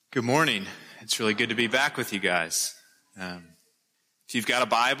Good morning. It's really good to be back with you guys. If you've got a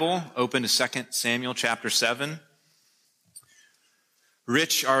Bible, open to 2 Samuel chapter 7.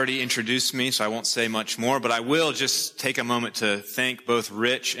 Rich already introduced me, so I won't say much more, but I will just take a moment to thank both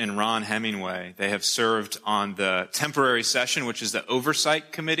Rich and Ron Hemingway. They have served on the temporary session, which is the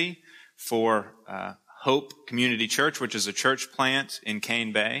oversight committee for Hope Community Church, which is a church plant in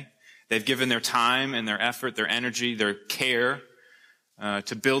Cane Bay. They've given their time and their effort, their energy, their care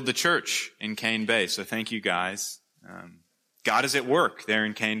to build the church in Cane Bay. So thank you guys. God is at work there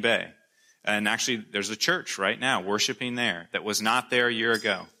in Cane Bay. And actually, there's a church right now worshiping there that was not there a year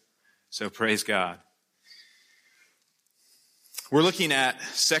ago. So praise God. We're looking at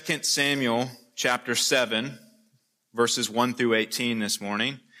 2 Samuel chapter 7, verses 1 through 18 this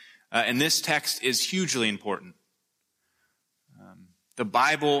morning. And this text is hugely important. The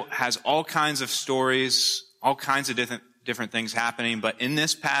Bible has all kinds of stories, all kinds of different things happening, but in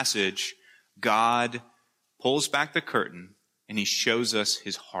this passage, God pulls back the curtain and he shows us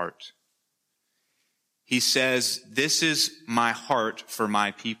his heart. He says, "This is my heart for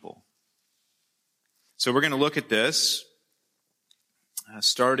my people." So we're going to look at this,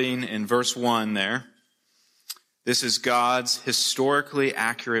 starting in verse 1 there. This is God's historically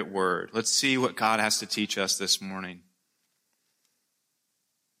accurate word. Let's see what God has to teach us this morning.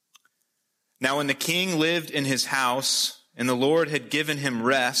 Now when the king lived in his house, and the Lord had given him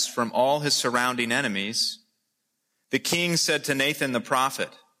rest from all his surrounding enemies, the king said to Nathan the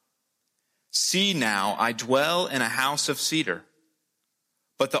prophet, "See now, I dwell in a house of cedar,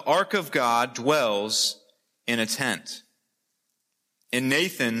 but the ark of God dwells in a tent." And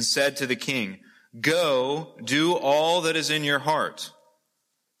Nathan said to the king, "Go, do all that is in your heart,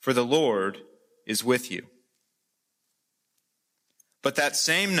 for the Lord is with you." But that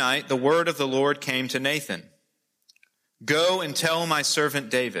same night, the word of the Lord came to Nathan. "Go and tell my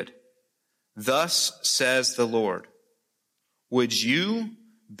servant David, thus says the Lord, would you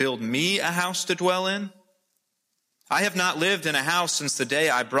build me a house to dwell in? I have not lived in a house since the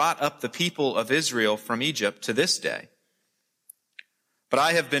day I brought up the people of Israel from Egypt to this day. But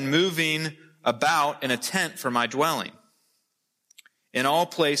I have been moving about in a tent for my dwelling. In all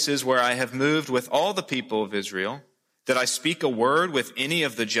places where I have moved with all the people of Israel, did I speak a word with any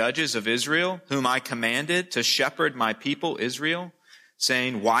of the judges of Israel, whom I commanded to shepherd my people Israel,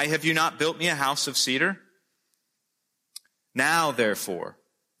 saying, why have you not built me a house of cedar? Now, therefore,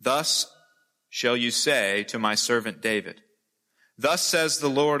 thus shall you say to my servant David, thus says the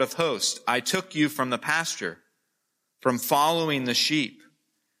Lord of hosts, I took you from the pasture, from following the sheep,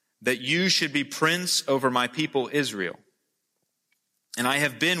 that you should be prince over my people Israel. And I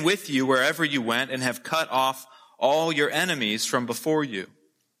have been with you wherever you went and have cut off all your enemies from before you.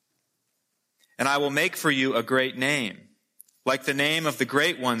 And I will make for you a great name, like the name of the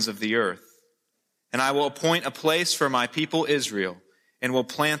great ones of the earth. And I will appoint a place for my people Israel, and will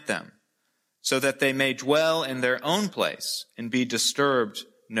plant them, so that they may dwell in their own place and be disturbed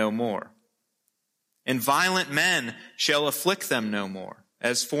no more. And violent men shall afflict them no more,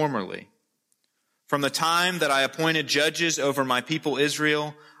 as formerly. From the time that I appointed judges over my people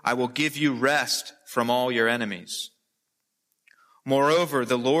Israel, I will give you rest from all your enemies. Moreover,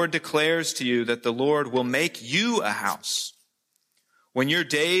 the Lord declares to you that the Lord will make you a house. When your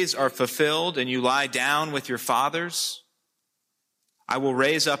days are fulfilled and you lie down with your fathers, I will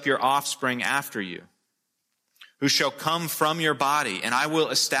raise up your offspring after you, who shall come from your body, and I will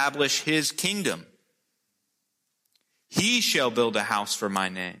establish his kingdom. He shall build a house for my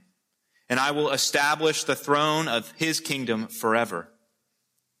name, and I will establish the throne of his kingdom forever.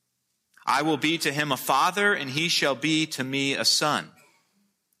 I will be to him a father, and he shall be to me a son.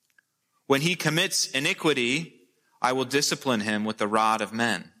 When he commits iniquity, I will discipline him with the rod of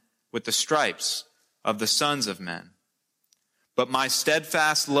men, with the stripes of the sons of men. But my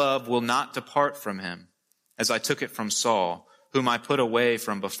steadfast love will not depart from him, as I took it from Saul, whom I put away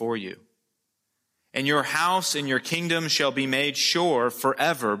from before you. And your house and your kingdom shall be made sure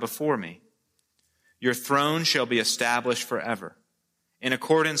forever before me. Your throne shall be established forever. In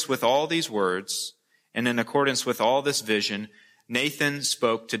accordance with all these words, and in accordance with all this vision, Nathan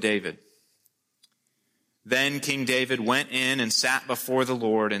spoke to David. Then King David went in and sat before the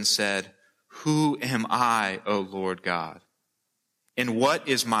Lord and said, who am I, O Lord God? And what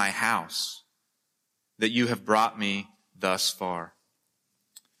is my house that you have brought me thus far?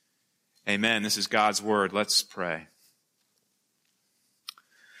 Amen. This is God's word. Let's pray.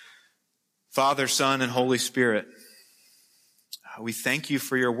 Father, Son, and Holy Spirit, we thank you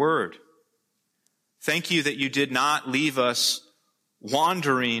for your word. Thank you that you did not leave us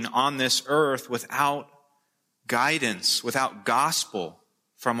wandering on this earth without guidance, without gospel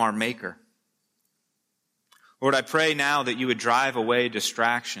from our Maker. Lord, I pray now that you would drive away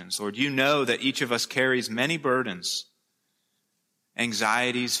distractions. Lord, you know that each of us carries many burdens,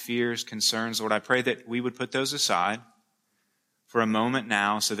 anxieties, fears, concerns. Lord, I pray that we would put those aside for a moment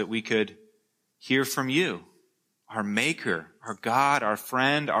now so that we could hear from you, our Maker, our God, our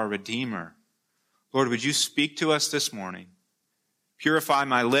friend, our Redeemer. Lord, would you speak to us this morning? Purify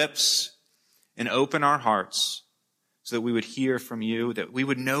my lips and open our hearts so that we would hear from you, that we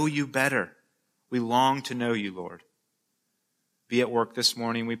would know you better. We long to know you, Lord. Be at work this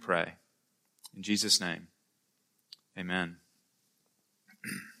morning, we pray. In Jesus' name, amen.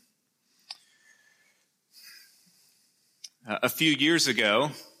 A few years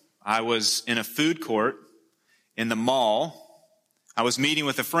ago, I was in a food court in the mall. I was meeting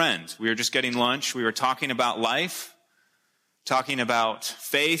with a friend. We were just getting lunch. We were talking about life, talking about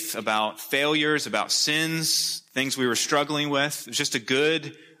faith, about failures, about sins, things we were struggling with. It was just a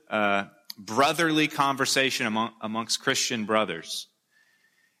good, brotherly conversation amongst Christian brothers.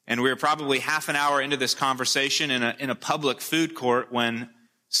 And we were probably half an hour into this conversation in a public food court when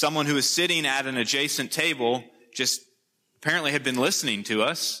someone who was sitting at an adjacent table just apparently had been listening to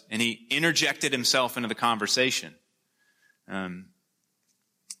us, and he interjected himself into the conversation.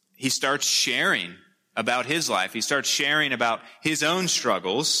 He starts sharing about his life. He starts sharing about his own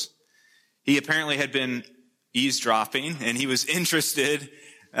struggles. He apparently had been eavesdropping, and he was interested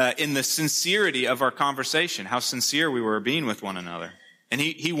in the sincerity of our conversation, how sincere we were being with one another. And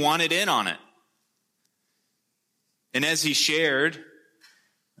he wanted in on it. And as he shared,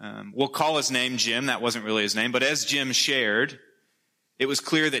 we'll call his name Jim. That wasn't really his name. But as Jim shared, it was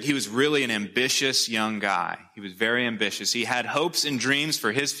clear that he was really an ambitious young guy. He was very ambitious. He had hopes and dreams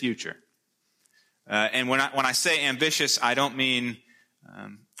for his future. And when I say ambitious, I don't mean...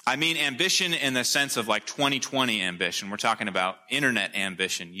 I mean ambition in the sense of like 2020 ambition. We're talking about internet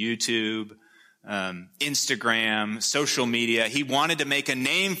ambition, YouTube, Instagram, social media. He wanted to make a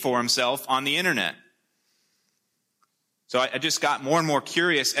name for himself on the internet. So I just got more and more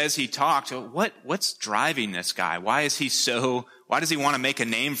curious as he talked. What's driving this guy? Why does he want to make a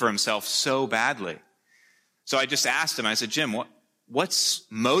name for himself so badly? So I just asked him, I said, Jim, what's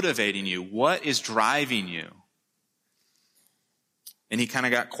motivating you? What is driving you? And he kind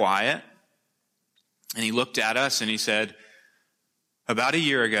of got quiet, and he looked at us and he said, about a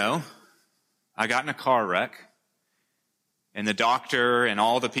year ago, I got in a car wreck, and the doctor and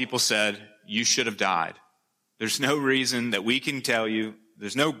all the people said, you should have died. There's no reason that we can tell you,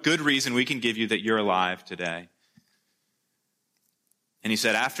 there's no good reason we can give you that you're alive today. And he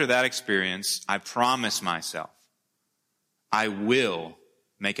said, after that experience, I promise myself, I will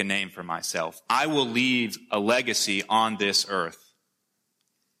make a name for myself. I will leave a legacy on this earth.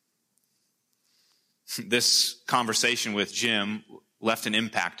 This conversation with Jim left an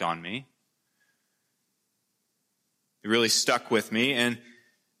impact on me. It really stuck with me. And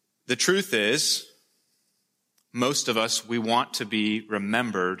the truth is, most of us, we want to be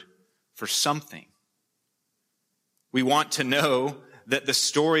remembered for something. We want to know that the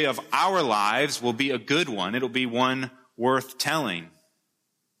story of our lives will be a good one. It'll be one worth telling.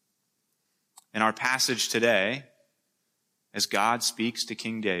 In our passage today, as God speaks to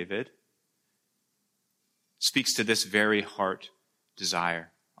King David, speaks to this very heart desire,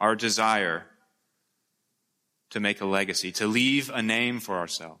 our desire to make a legacy, to leave a name for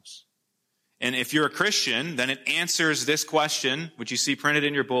ourselves. And if you're a Christian, then it answers this question, which you see printed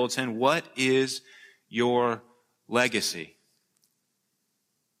in your bulletin: what is your legacy?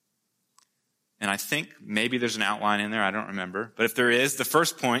 And I think maybe there's an outline in there, I don't remember. But if there is, the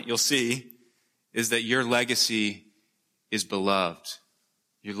first point you'll see is that your legacy is beloved.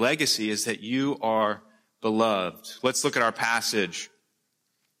 Your legacy is that you are beloved. Let's look at our passage,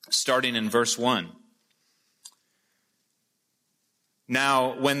 starting in verse 1.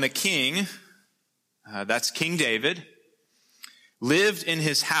 Now, when the king, that's King David, lived in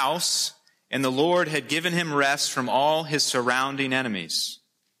his house, and the Lord had given him rest from all his surrounding enemies.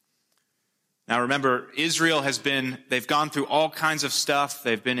 Now remember, Israel they've gone through all kinds of stuff.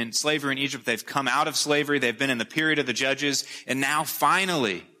 They've been in slavery in Egypt. They've come out of slavery. They've been in the period of the judges. And now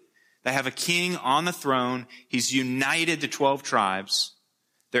finally, they have a king on the throne. He's united the 12 tribes.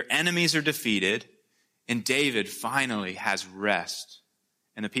 Their enemies are defeated. And David finally has rest.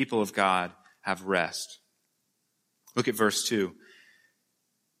 And the people of God have rest. Look at verse 2.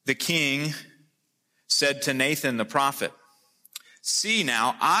 The king said to Nathan the prophet, "See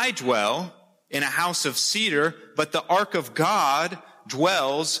now, I dwell in a house of cedar, but the ark of God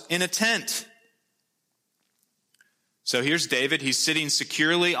dwells in a tent." So here's David. He's sitting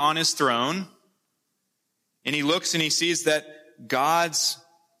securely on his throne, and he looks and he sees that God's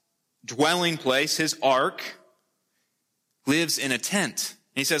dwelling place, his ark, lives in a tent.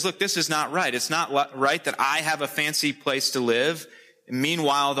 And he says, look, this is not right. It's not right that I have a fancy place to live. And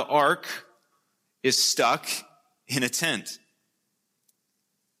meanwhile, the ark is stuck in a tent.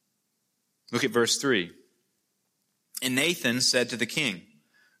 Look at verse 3. And Nathan said to the king,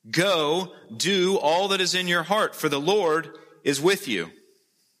 go, do all that is in your heart, for the Lord is with you.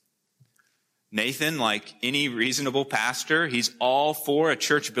 Nathan, like any reasonable pastor, he's all for a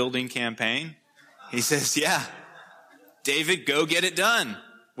church building campaign. He says, yeah, David, go get it done.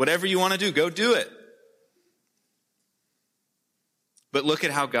 Whatever you want to do, go do it. But look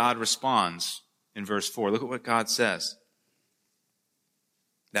at how God responds in verse 4. Look at what God says.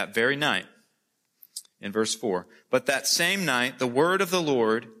 That very night, in verse 4, but that same night, the word of the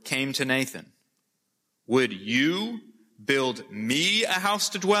Lord came to Nathan. Would you build me a house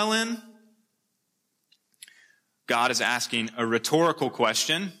to dwell in? God is asking a rhetorical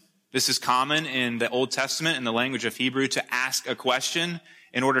question. This is common in the Old Testament in the language of Hebrew to ask a question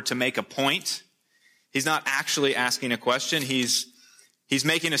in order to make a point. He's not actually asking a question. He's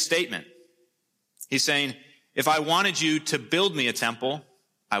making a statement. He's saying, if I wanted you to build me a temple,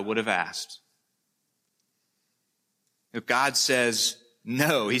 I would have asked. If God says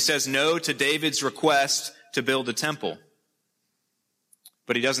no, he says no to David's request to build a temple.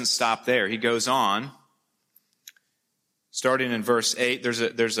 But he doesn't stop there. He goes on. Starting in verse 8,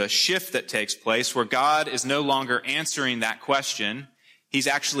 there's a shift that takes place where God is no longer answering that question. He's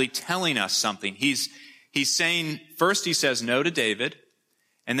actually telling us something. He's saying, first he says no to David,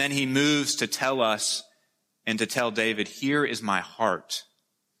 and then he moves to tell us and to tell David, here is my heart.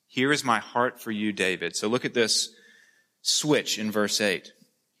 Here is my heart for you, David. So look at this switch in verse 8.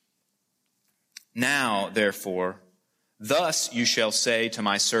 Now, therefore, thus you shall say to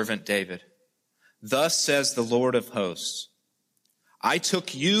my servant David, thus says the Lord of hosts, I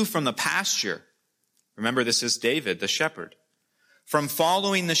took you from the pasture. Remember, this is David, the shepherd, from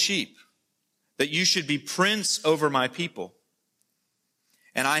following the sheep, that you should be prince over my people.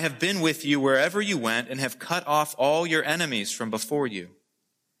 And I have been with you wherever you went and have cut off all your enemies from before you.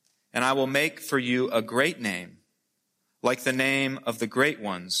 And I will make for you a great name, like the name of the great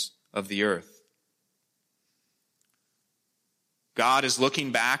ones of the earth. God is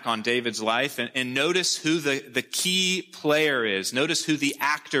looking back on David's life and notice who the key player is. Notice who the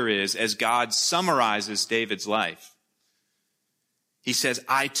actor is as God summarizes David's life. He says,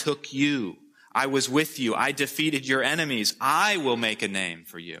 I took you. I was with you. I defeated your enemies. I will make a name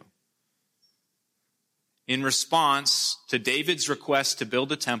for you. In response to David's request to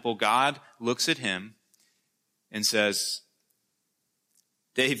build a temple, God looks at him and says,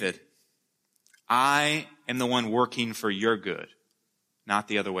 David, I am the one working for your good, not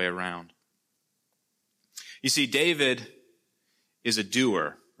the other way around. You see, David is a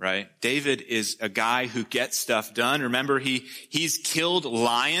doer, right? David is a guy who gets stuff done. Remember, he's killed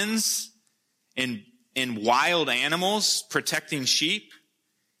lions and wild animals protecting sheep.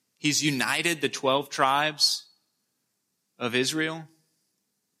 He's united the 12 tribes of Israel.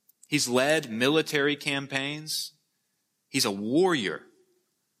 He's led military campaigns. He's a warrior.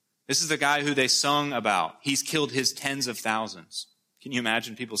 This is the guy who they sung about. He's killed his tens of thousands. Can you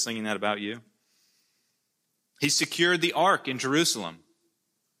imagine people singing that about you? He secured the ark in Jerusalem.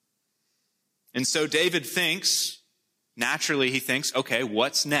 And so David naturally he thinks, okay,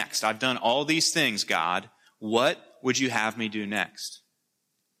 what's next? I've done all these things, God. What would you have me do next?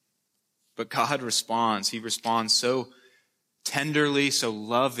 But God responds. He responds so tenderly, so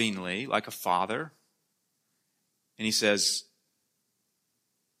lovingly, like a father. And he says,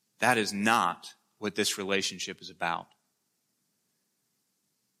 that is not what this relationship is about.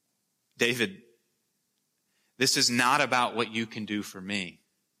 David, this is not about what you can do for me.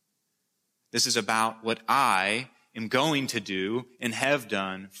 This is about what I am going to do and have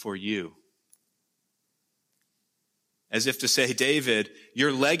done for you. As if to say, David,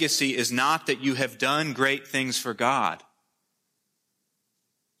 your legacy is not that you have done great things for God.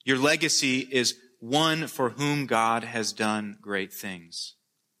 Your legacy is one for whom God has done great things.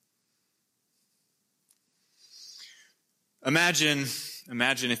 Imagine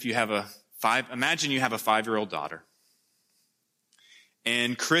if you have imagine you have a 5-year-old daughter.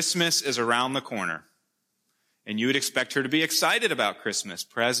 And Christmas is around the corner. And you would expect her to be excited about Christmas.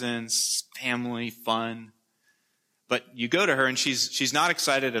 Presents, family, fun. But you go to her and she's not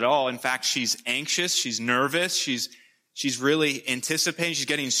excited at all. In fact, she's anxious, she's nervous, she's really anticipating, she's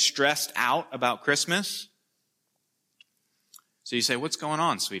getting stressed out about Christmas. So you say, what's going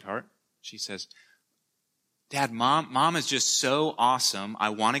on, sweetheart? She says, Dad, Mom is just so awesome. I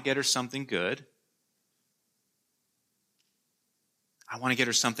want to get her something good. I want to get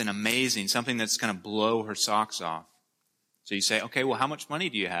her something amazing, something that's going to blow her socks off. So you say, okay, well, how much money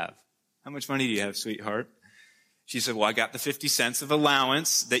do you have? How much money do you have, sweetheart? She said, well, I got the 50 cents of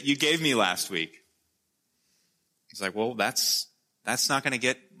allowance that you gave me last week. He's like, well, that's not going to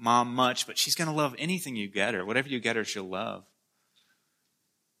get mom much, but she's going to love anything you get her. Whatever you get her, she'll love.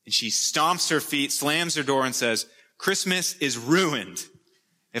 And she stomps her feet, slams her door, and says, Christmas is ruined.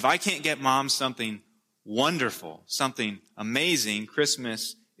 If I can't get mom something wonderful, something amazing,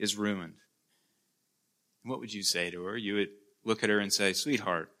 Christmas is ruined. What would you say to her? You would look at her and say,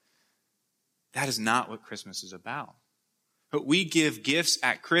 sweetheart, that is not what Christmas is about. But we give gifts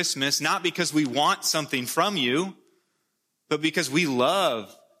at Christmas not because we want something from you, but because we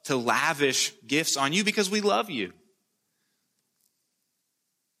love to lavish gifts on you because we love you.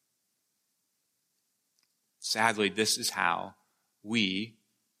 Sadly, this is how we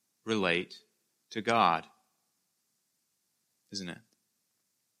relate to God, isn't it?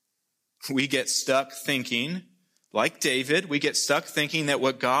 We get stuck thinking, like David, we get stuck thinking that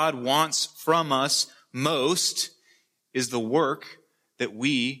what God wants from us most is the work that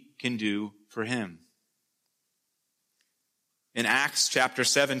we can do for him. In Acts chapter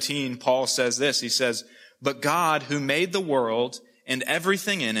 17, Paul says this. He says, but God who made the world and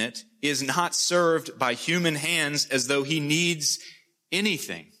everything in it is not served by human hands as though he needs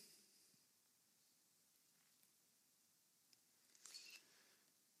anything.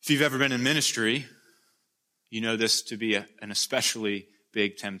 If you've ever been in ministry, you know this to be an especially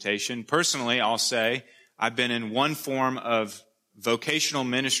big temptation. Personally, I'll say I've been in one form of vocational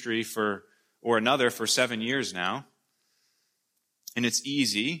ministry or another for 7 years now. And it's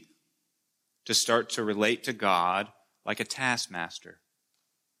easy to start to relate to God like a taskmaster.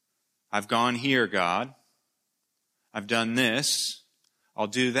 I've gone here, God. I've done this. I'll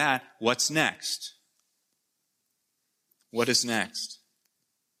do that. What's next? What is next?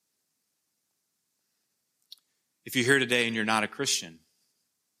 If you're here today and you're not a Christian,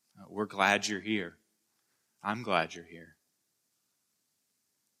 we're glad you're here. I'm glad you're here.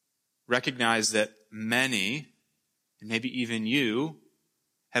 Recognize that many, and maybe even you,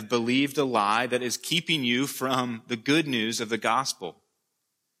 have believed a lie that is keeping you from the good news of the gospel.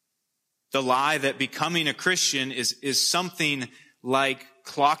 The lie that becoming a Christian is something like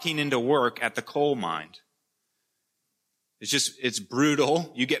clocking into work at the coal mine. It's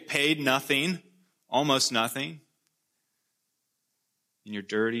brutal. You get paid nothing, almost nothing. And you're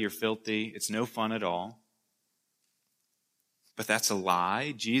dirty, you're filthy. It's no fun at all. But that's a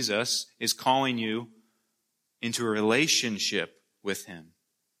lie. Jesus is calling you into a relationship with him.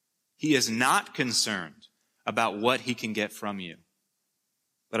 He is not concerned about what he can get from you,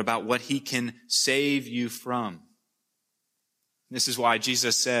 but about what he can save you from. This is why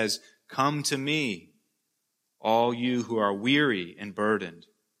Jesus says, come to me, all you who are weary and burdened,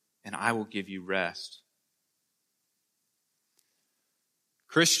 and I will give you rest.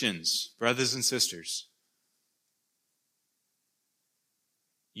 Christians, brothers and sisters,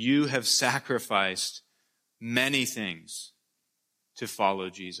 you have sacrificed many things to follow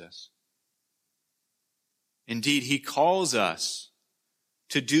Jesus. Indeed, he calls us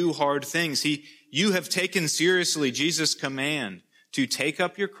to do hard things. You have taken seriously Jesus' command to take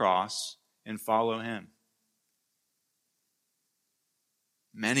up your cross and follow him.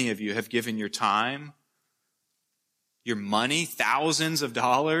 Many of you have given your time, your money, thousands of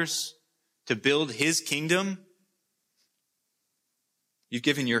dollars to build his kingdom. You've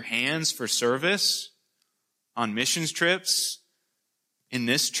given your hands for service on missions trips in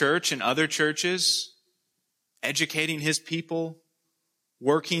this church and other churches, educating his people,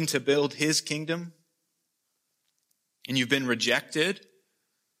 working to build his kingdom. And you've been rejected.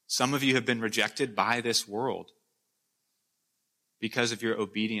 Some of you have been rejected by this world because of your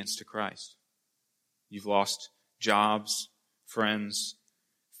obedience to Christ. You've lost jobs, friends,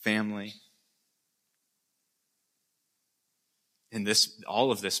 family. And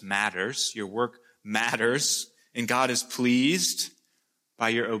all of this matters. Your work matters, and God is pleased by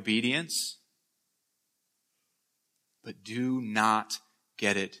your obedience. But do not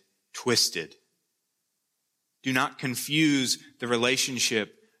get it twisted. Do not confuse the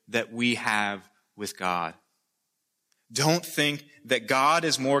relationship that we have with God. Don't think that God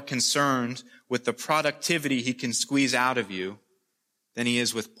is more concerned with the productivity he can squeeze out of you than he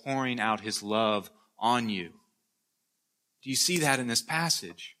is with pouring out his love on you. Do you see that in this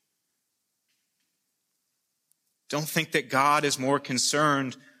passage? Don't think that God is more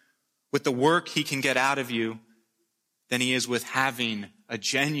concerned with the work he can get out of you than he is with having a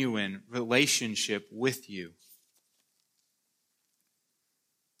genuine relationship with you.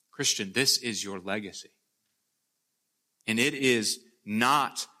 Christian, this is your legacy. And it is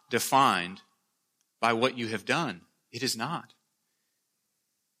not defined by what you have done. It is not.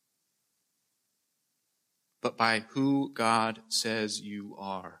 But by who God says you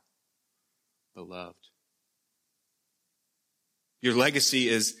are, beloved. Your legacy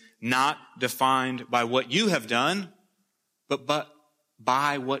is not defined by what you have done, but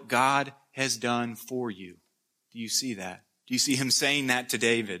by what God has done for you. Do you see that? Do you see him saying that to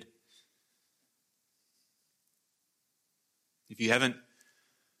David? If you haven't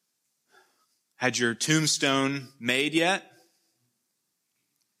had your tombstone made yet,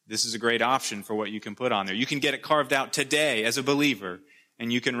 this is a great option for what you can put on there. You can get it carved out today as a believer,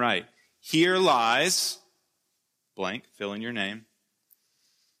 and you can write, "Here lies," blank, fill in your name,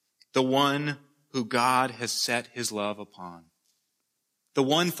 "the one who God has set his love upon. The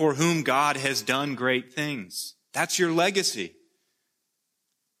one for whom God has done great things." That's your legacy.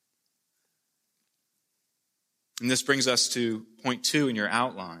 And this brings us to point 2 in your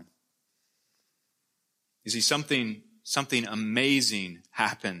outline. You see, something amazing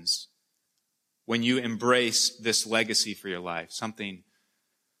happens when you embrace this legacy for your life. Something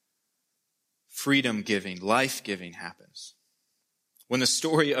freedom-giving, life-giving happens. When the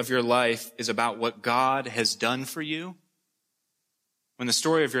story of your life is about what God has done for you, when the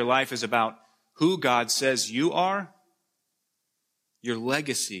story of your life is about who God says you are, your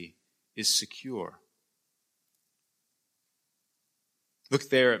legacy is secure. Look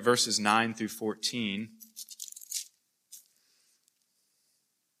there at verses 9 through 14.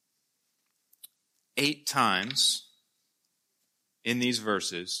 8 times in these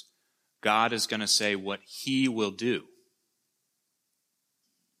verses, God is going to say what he will do.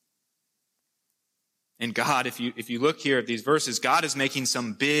 And God, if you look here at these verses, God is making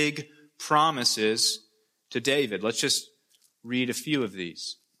some big promises to David. Let's just read a few of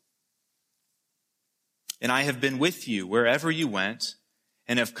these. "And I have been with you wherever you went,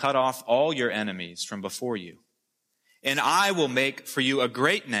 and have cut off all your enemies from before you. And I will make for you a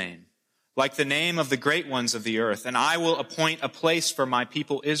great name, like the name of the great ones of the earth. And I will appoint a place for my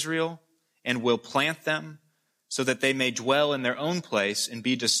people Israel, and will plant them, so that they may dwell in their own place and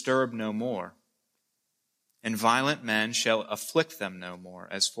be disturbed no more. And violent men shall afflict them no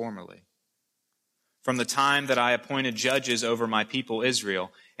more, as formerly. From the time that I appointed judges over my people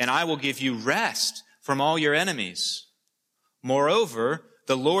Israel, and I will give you rest from all your enemies. Moreover,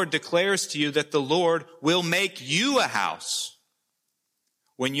 the Lord declares to you that the Lord will make you a house.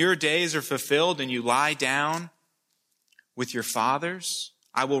 When your days are fulfilled and you lie down with your fathers,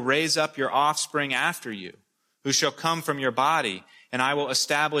 I will raise up your offspring after you, who shall come from your body, and I will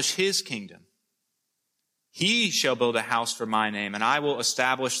establish his kingdom. He shall build a house for my name, and I will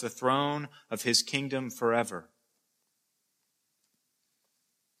establish the throne of his kingdom forever."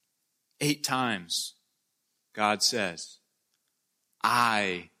 8 times, God says,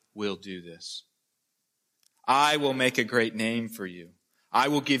 I will do this. I will make a great name for you. I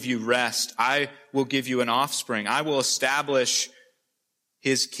will give you rest. I will give you an offspring. I will establish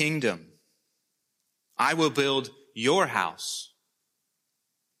his kingdom. I will build your house.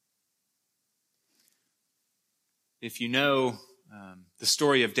 If you know the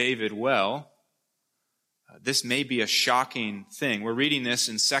story of David well, this may be a shocking thing. We're reading this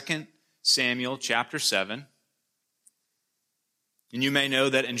in 2 Samuel chapter 7. And you may know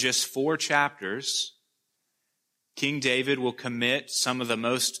that in just 4 chapters, King David will commit some of the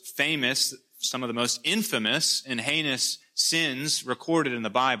most famous, some of the most infamous and heinous sins recorded in the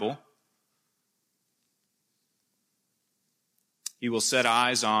Bible. He will set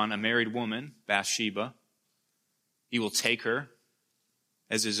eyes on a married woman, Bathsheba. He will take her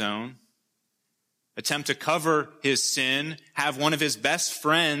as his own, attempt to cover his sin, have one of his best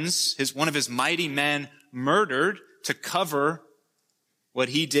friends, one of his mighty men murdered to cover what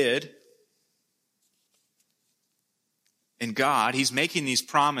he did. And God, he's making these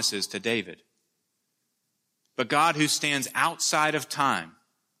promises to David. But God, who stands outside of time,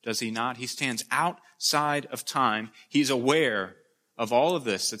 does he not? He stands outside of time. He's aware of all of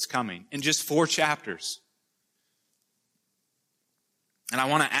this that's coming in just 4 chapters. And I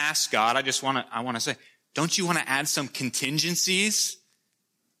want to ask God, I want to say, don't you want to add some contingencies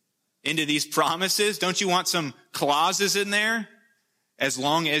into these promises? Don't you want some clauses in there? As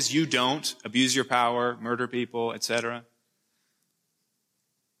long as you don't abuse your power, murder people, etc.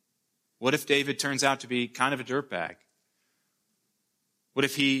 What if David turns out to be kind of a dirtbag? What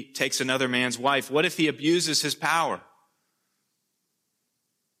if he takes another man's wife? What if he abuses his power?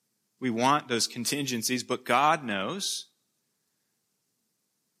 We want those contingencies, but God knows.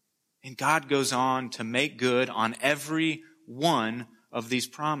 And God goes on to make good on every one of these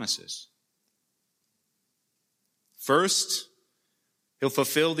promises. First, He'll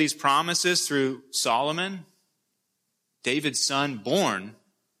fulfill these promises through Solomon, David's son, born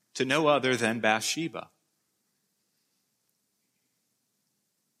to no other than Bathsheba.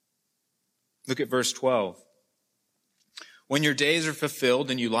 Look at verse 12. When your days are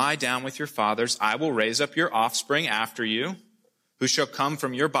fulfilled and you lie down with your fathers, I will raise up your offspring after you, who shall come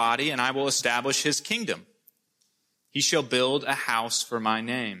from your body, and I will establish his kingdom. He shall build a house for my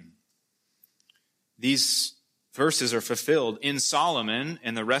name. These verses are fulfilled in Solomon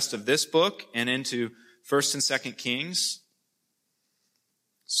and the rest of this book and into 1st and 2nd Kings.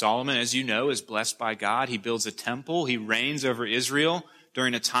 Solomon, as you know, is blessed by God. He builds a temple. He reigns over Israel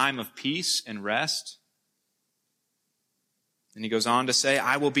during a time of peace and rest. And he goes on to say,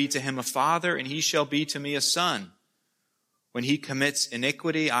 I will be to him a father, and he shall be to me a son. When he commits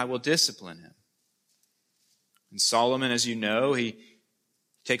iniquity, I will discipline him. And Solomon, as you know, he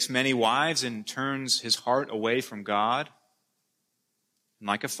takes many wives and turns his heart away from God. And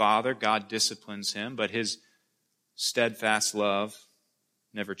like a father, God disciplines him, but his steadfast love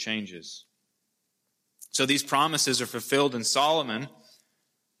never changes. So these promises are fulfilled in Solomon,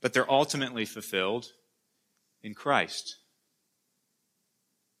 but they're ultimately fulfilled in Christ.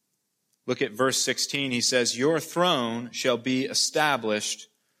 Look at verse 16. He says, your throne shall be established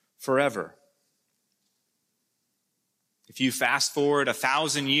forever. If you fast forward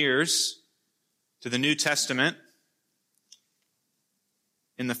 1,000 years to the New Testament,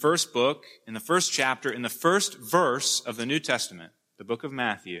 in the first book, in the first chapter, in the first verse of the New Testament, the book of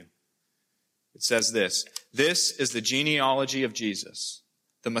Matthew, it says this, this is the genealogy of Jesus,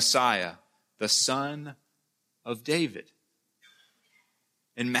 the Messiah, the son of David.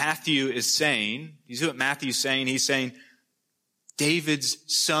 And Matthew is saying, you see what Matthew's saying? He's saying, David's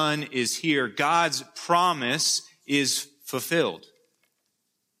son is here. God's promise is fulfilled.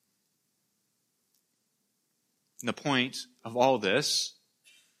 And the point of all this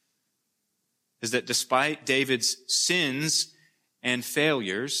is that despite David's sins and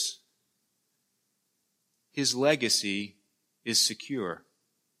failures, his legacy is secure.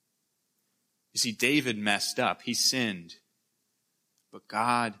 You see, David messed up. He sinned. But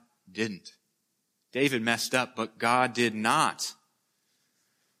God didn't. David messed up, but God did not.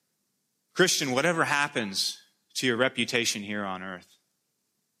 Christian, whatever happens to your reputation here on earth,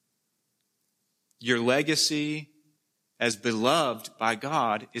 your legacy as beloved by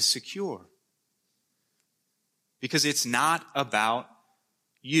God is secure. Because it's not about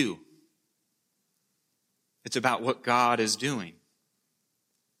you. It's about what God is doing.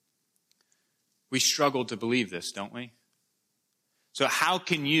 We struggle to believe this, don't we? So how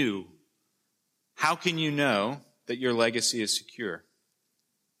can you know that your legacy is secure?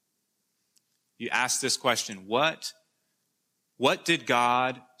 You ask this question, what did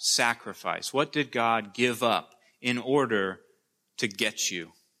God sacrifice? What did God give up in order to get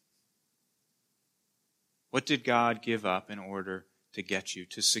you? What did God give up in order to get you,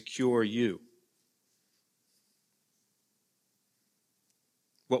 to secure you?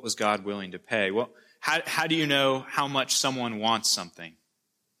 What was God willing to pay? Well, how do you know how much someone wants something?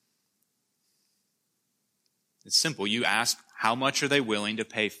 It's simple. You ask, how much are they willing to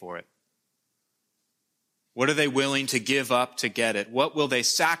pay for it? What are they willing to give up to get it? What will they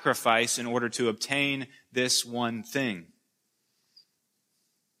sacrifice in order to obtain this one thing?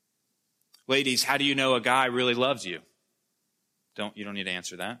 Ladies, how do you know a guy really loves you? You don't need to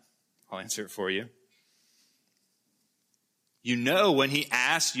answer that. I'll answer it for you. You know when he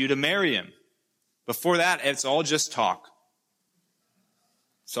asks you to marry him. Before that, it's all just talk.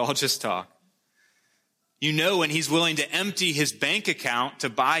 It's all just talk. You know when he's willing to empty his bank account to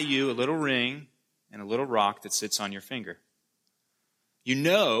buy you a little ring and a little rock that sits on your finger. You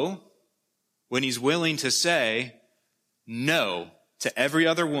know when he's willing to say no to every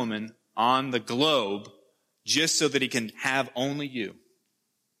other woman on the globe just so that he can have only you.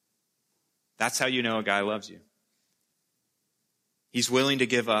 That's how you know a guy loves you. He's willing to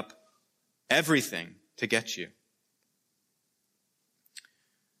give up everything to get you.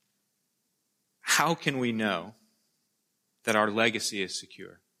 How can we know that our legacy is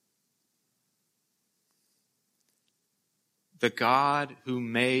secure? The God who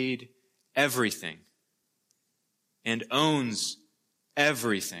made everything and owns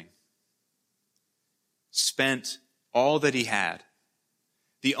everything spent all that he had,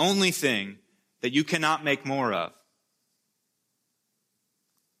 the only thing that you cannot make more of.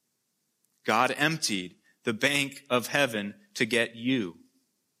 God emptied the bank of heaven to get you,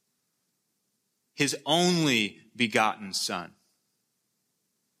 his only begotten Son.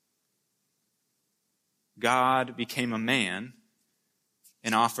 God became a man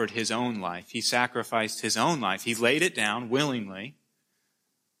and offered his own life. He sacrificed his own life. He laid it down willingly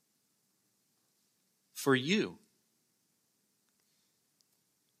for you.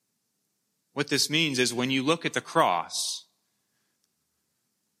 What this means is when you look at the cross,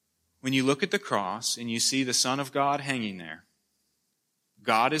 and you see the Son of God hanging there,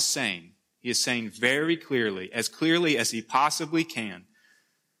 God is saying, He is saying very clearly as He possibly can,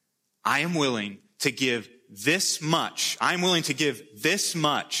 I am willing to give this much. I'm willing to give this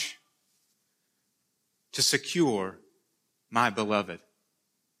much to secure my beloved.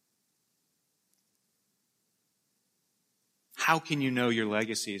 How can you know your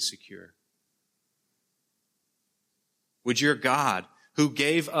legacy is secure? Would your God, who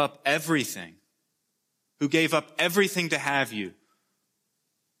gave up everything to have you,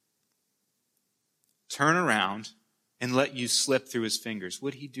 turn around and let you slip through His fingers?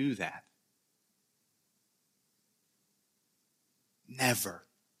 Would He do that? Never.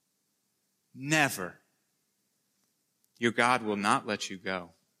 Never. Your God will not let you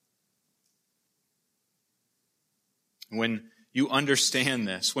go. When you understand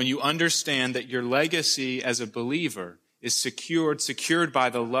this, when you understand that your legacy as a believer is secured by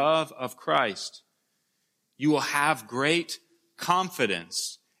the love of Christ, you will have great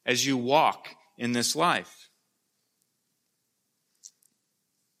confidence as you walk in this life.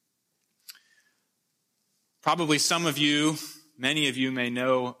 Probably many of you may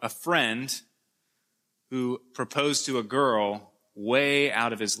know a friend who proposed to a girl way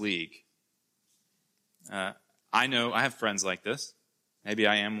out of his league. I have friends like this. Maybe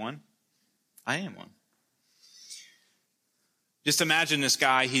I am one. Just imagine this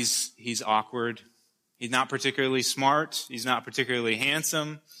guy, he's awkward. He's not particularly smart. He's not particularly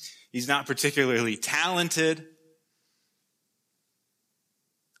handsome. He's not particularly talented.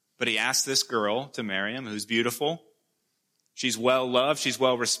 But he asked this girl to marry him, who's beautiful. She's well loved. She's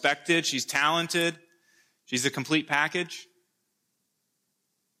well respected. She's talented. She's a complete package.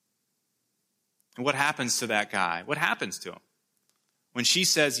 And what happens to that guy? What happens to him? When she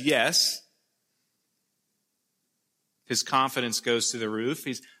says yes, his confidence goes through the roof.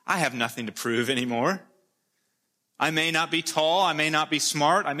 I have nothing to prove anymore. I may not be tall. I may not be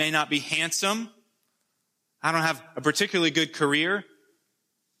smart. I may not be handsome. I don't have a particularly good career.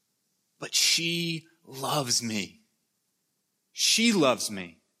 But she loves me. She loves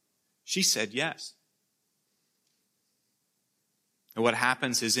me. She said yes. And what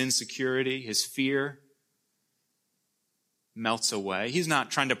happens? His insecurity, his fear melts away. He's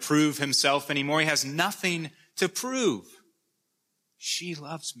not trying to prove himself anymore. He has nothing to prove. She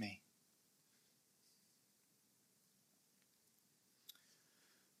loves me.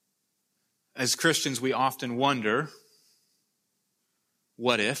 As Christians, we often wonder,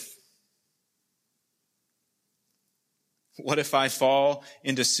 what if? What if I fall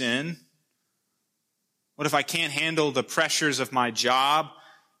into sin? What if I can't handle the pressures of my job?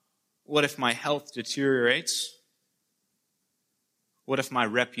 What if my health deteriorates? What if my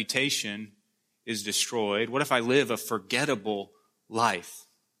reputation is destroyed? What if I live a forgettable life?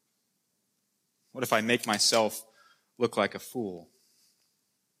 What if I make myself look like a fool?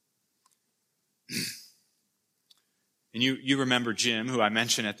 And you remember Jim, who I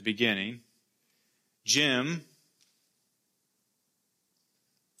mentioned at the beginning. Jim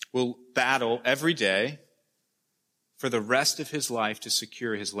will battle every day for the rest of his life to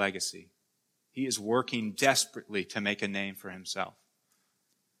secure his legacy. He is working desperately to make a name for himself.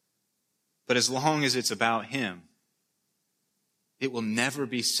 But as long as it's about him, it will never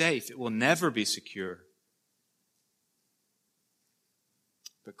be safe. It will never be secure.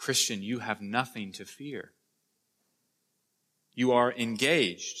 But Christian, you have nothing to fear. You are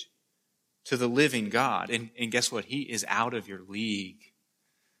engaged to the living God. And guess what? He is out of your league.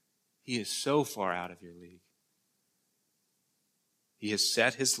 He is so far out of your league. He has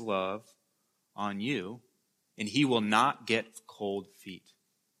set His love on you, and He will not get cold feet.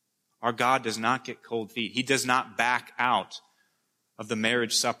 Our God does not get cold feet. He does not back out of the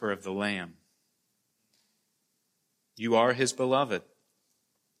marriage supper of the Lamb. You are His beloved.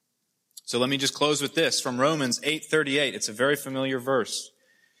 So let me just close with this from Romans 8:38. It's a very familiar verse.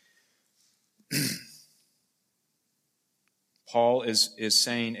 Paul is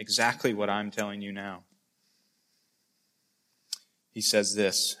saying exactly what I'm telling you now. He says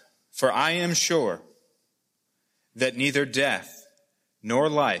this, "For I am sure that neither death, nor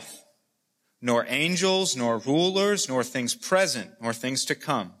life, nor angels, nor rulers, nor things present, nor things to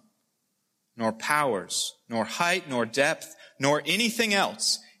come, nor powers, nor height, nor depth, nor anything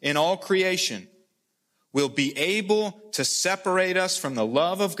else in all creation will be able to separate us from the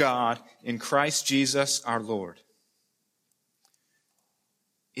love of God in Christ Jesus our Lord."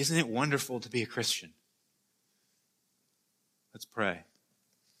 Isn't it wonderful to be a Christian? Let's pray.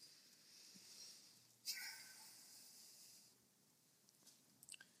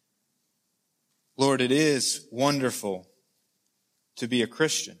 Lord, it is wonderful to be a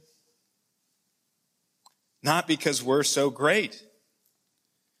Christian. Not because we're so great,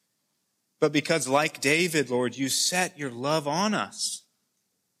 but because, like David, Lord, you set your love on us.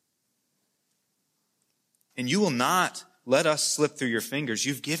 And you will not let us slip through your fingers.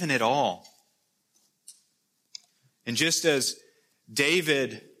 You've given it all. And just as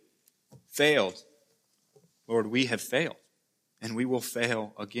David failed, Lord, we have failed, and we will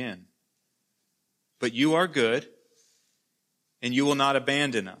fail again. But you are good, and you will not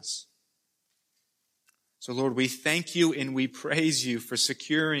abandon us. So, Lord, we thank you and we praise you for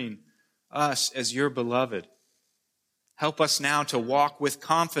securing us as your beloved. Help us now to walk with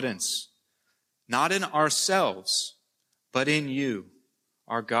confidence, not in ourselves, but in you,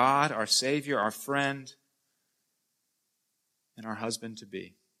 our God, our Savior, our friend, and our husband to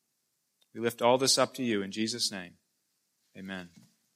be. We lift all this up to you in Jesus' name. Amen.